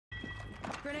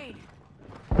Grenade.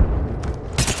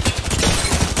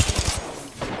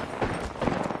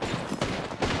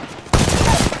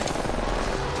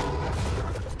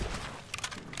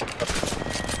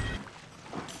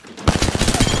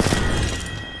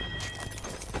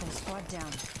 Full squad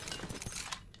down.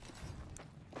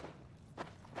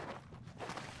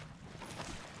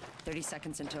 "30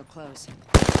 seconds until close."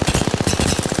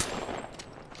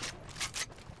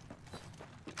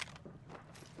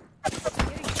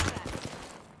 Getting shot at.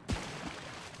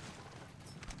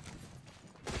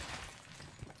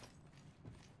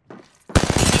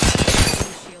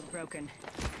 Shield broken.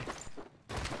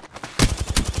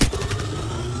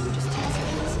 Just 10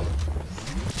 seconds.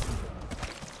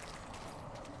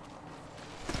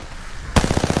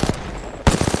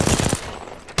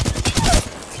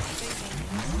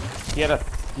 He had a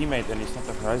teammate and he's not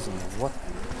the horizon. What?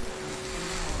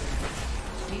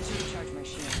 Need to recharge my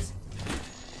shields.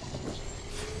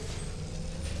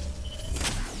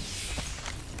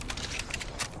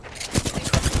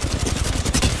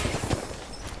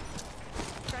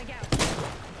 Frag out.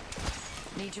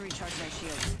 Need to recharge my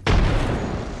shields.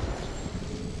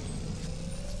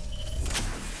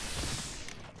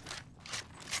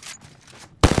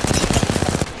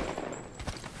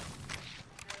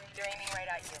 They're aiming right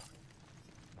at you.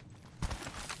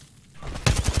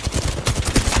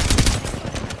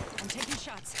 I'm taking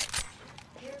shots.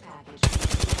 Care package.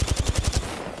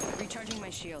 Recharging my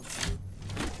shields.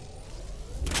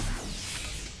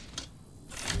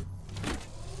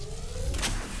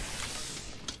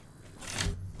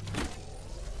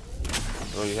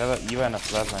 Bro, you have a Eva and a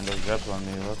flatline. Just grab on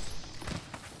me. What?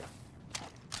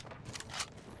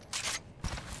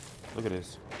 Look at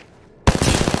this.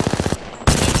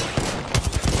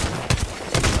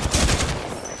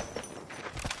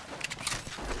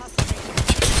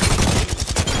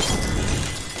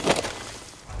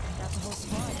 That's a whole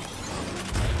squad.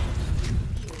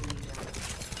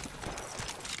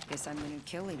 Guess I'm the new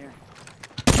kill leader.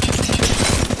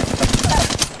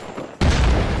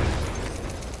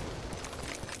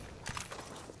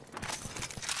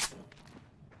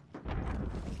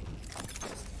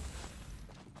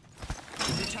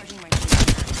 Recharging my shield.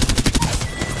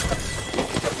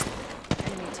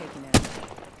 Enemy taken out.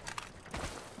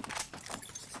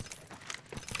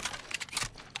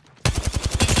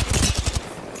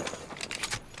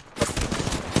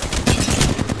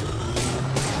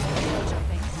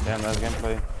 Damn, that's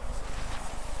gameplay.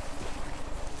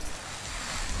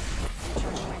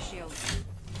 Recharging my shield.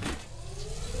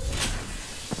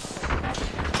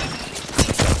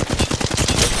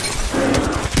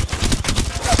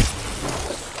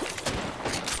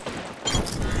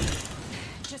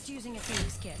 Just using a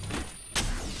Phoenix kit.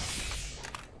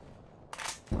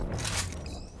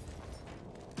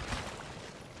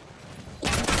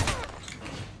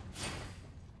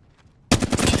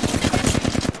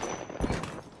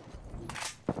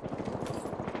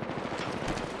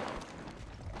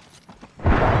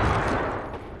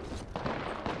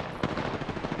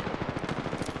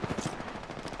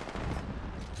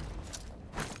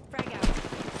 Frag out.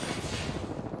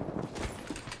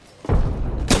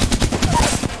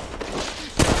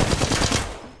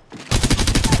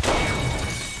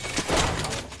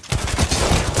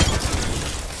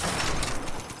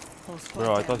 Full squad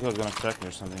Bro, I down. thought he was gonna crack me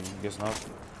or something. Guess not.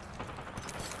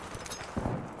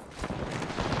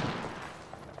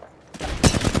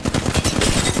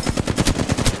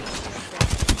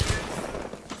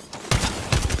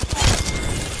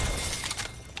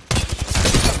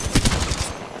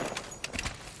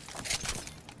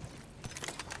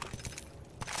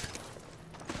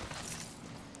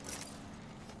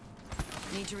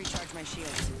 Need to recharge my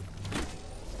shields.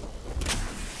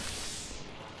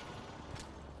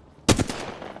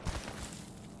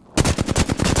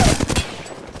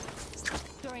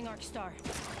 Throwing arc star.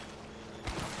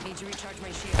 Need to recharge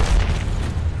my shields.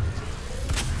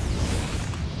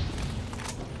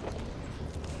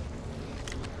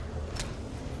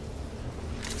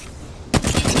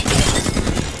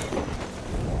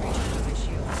 Recharging my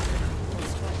shields. Full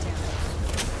squad down.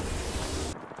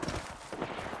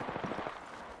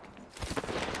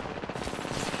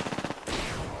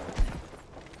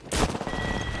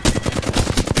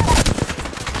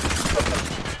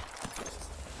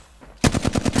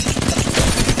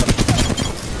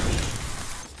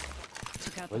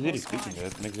 Took out the Why whole did he squad. speaking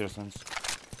that? Makes zero sense.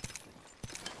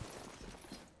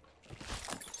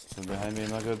 So behind me,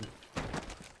 not good.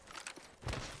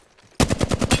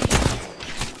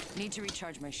 Need to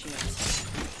recharge my shields.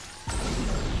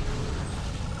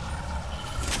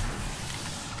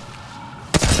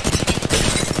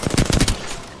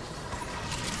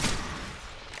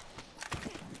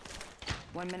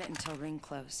 1 minute until ring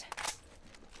close.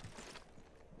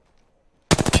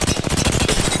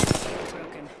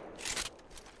 Broken.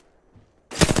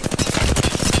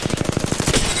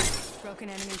 Broken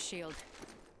enemy shield.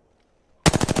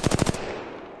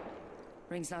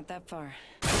 Ring's not that far.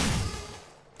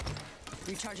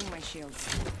 Recharging my shields.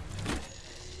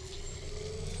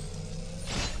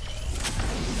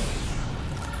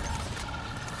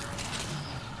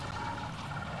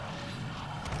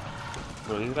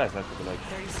 Bro, these guys have to be like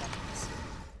 30 seconds.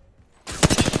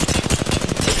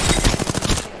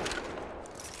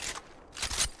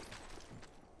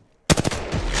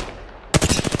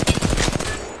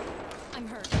 I'm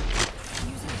hurt.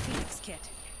 Using a Phoenix kit.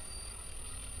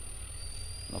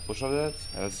 no push of that.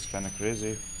 That's kind of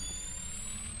crazy.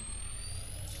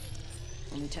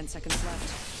 Only 10 seconds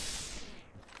left.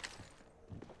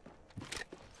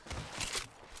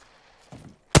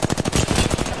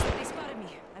 They spotted me.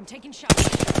 I'm taking shots.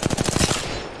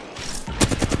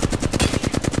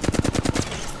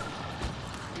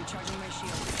 Recharging my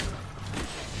shield.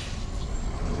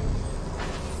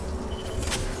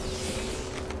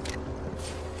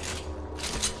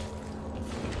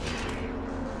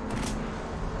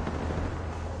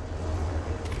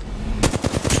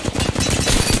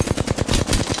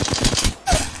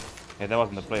 Yeah, that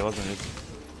wasn't the play, wasn't it?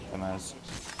 Dumbass.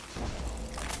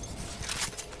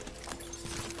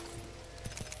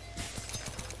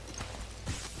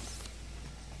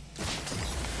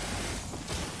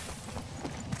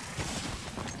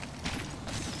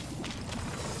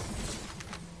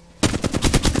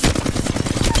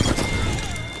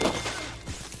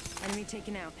 Enemy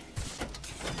taken out.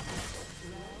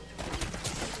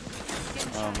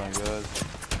 Oh my god.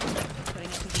 Putting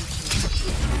up a beach.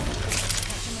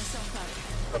 Catching myself up.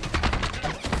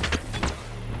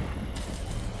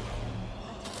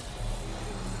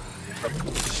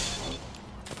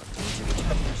 Need to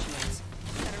recharge my shields.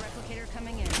 Got a replicator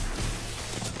coming in.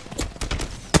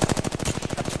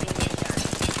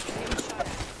 Getting shot at.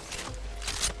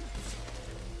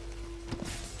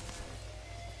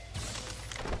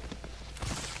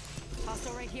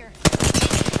 Hostile right here.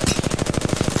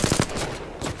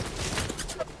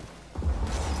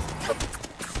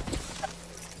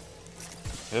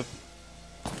 Yep.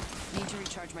 Need to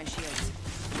recharge my shields.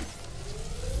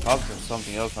 Hobbs is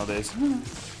something else nowadays.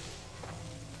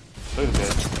 Look at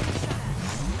that.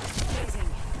 Amazing.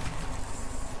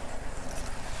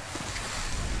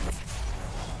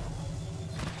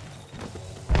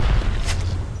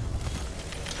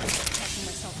 Catching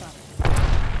myself up.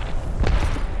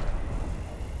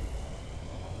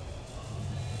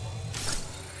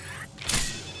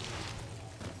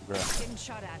 Bruh. Getting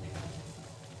shot at.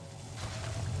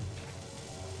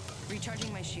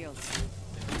 Recharging my shields.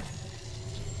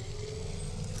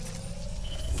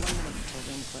 1 minute until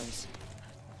ring close.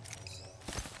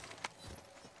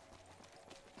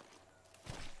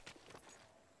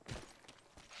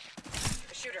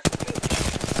 Shooter.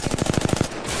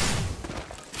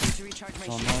 Need to recharge my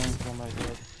Oh shields. no, oh my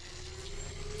god.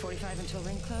 45 until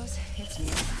ring close. It's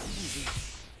near. Easy.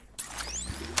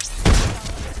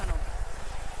 Follow the tunnel.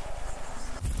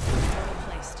 Portal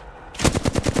placed.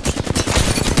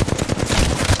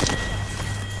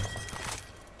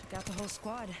 Took out the whole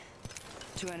squad.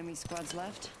 2 enemy squads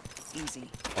left. Easy.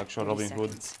 Actual 30 Robin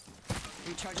Hood. seconds.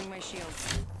 Recharging my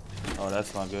shields. Oh,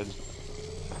 that's not good.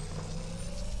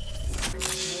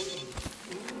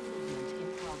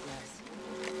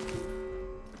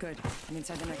 Good. I'm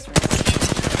inside the next room.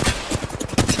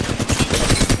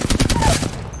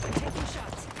 I'm taking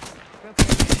shots. Broken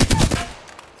enemy.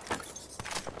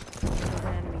 Killed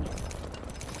an enemy.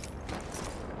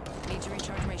 Need to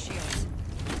recharge my shields.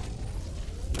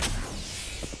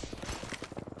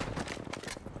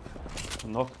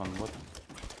 Knock on what?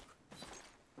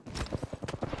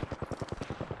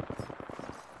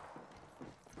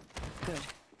 Good.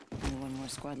 Only 1 more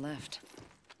squad left.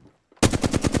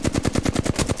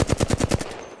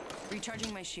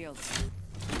 Recharging my shields.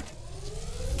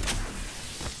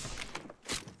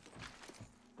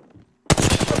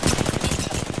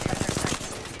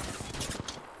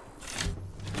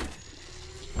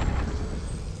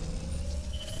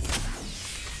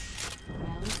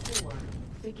 Round 4,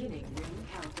 beginning ring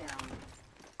countdown.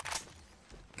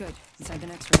 Good. Inside the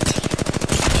next room.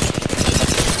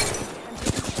 I'm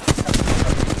taking shots.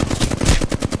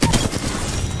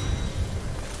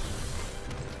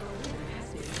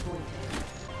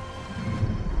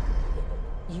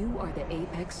 You are the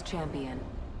Apex champion.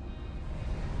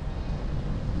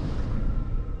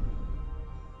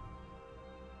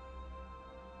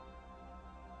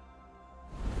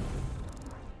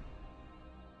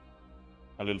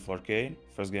 A little 4K.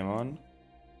 First game on.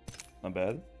 Not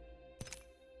bad.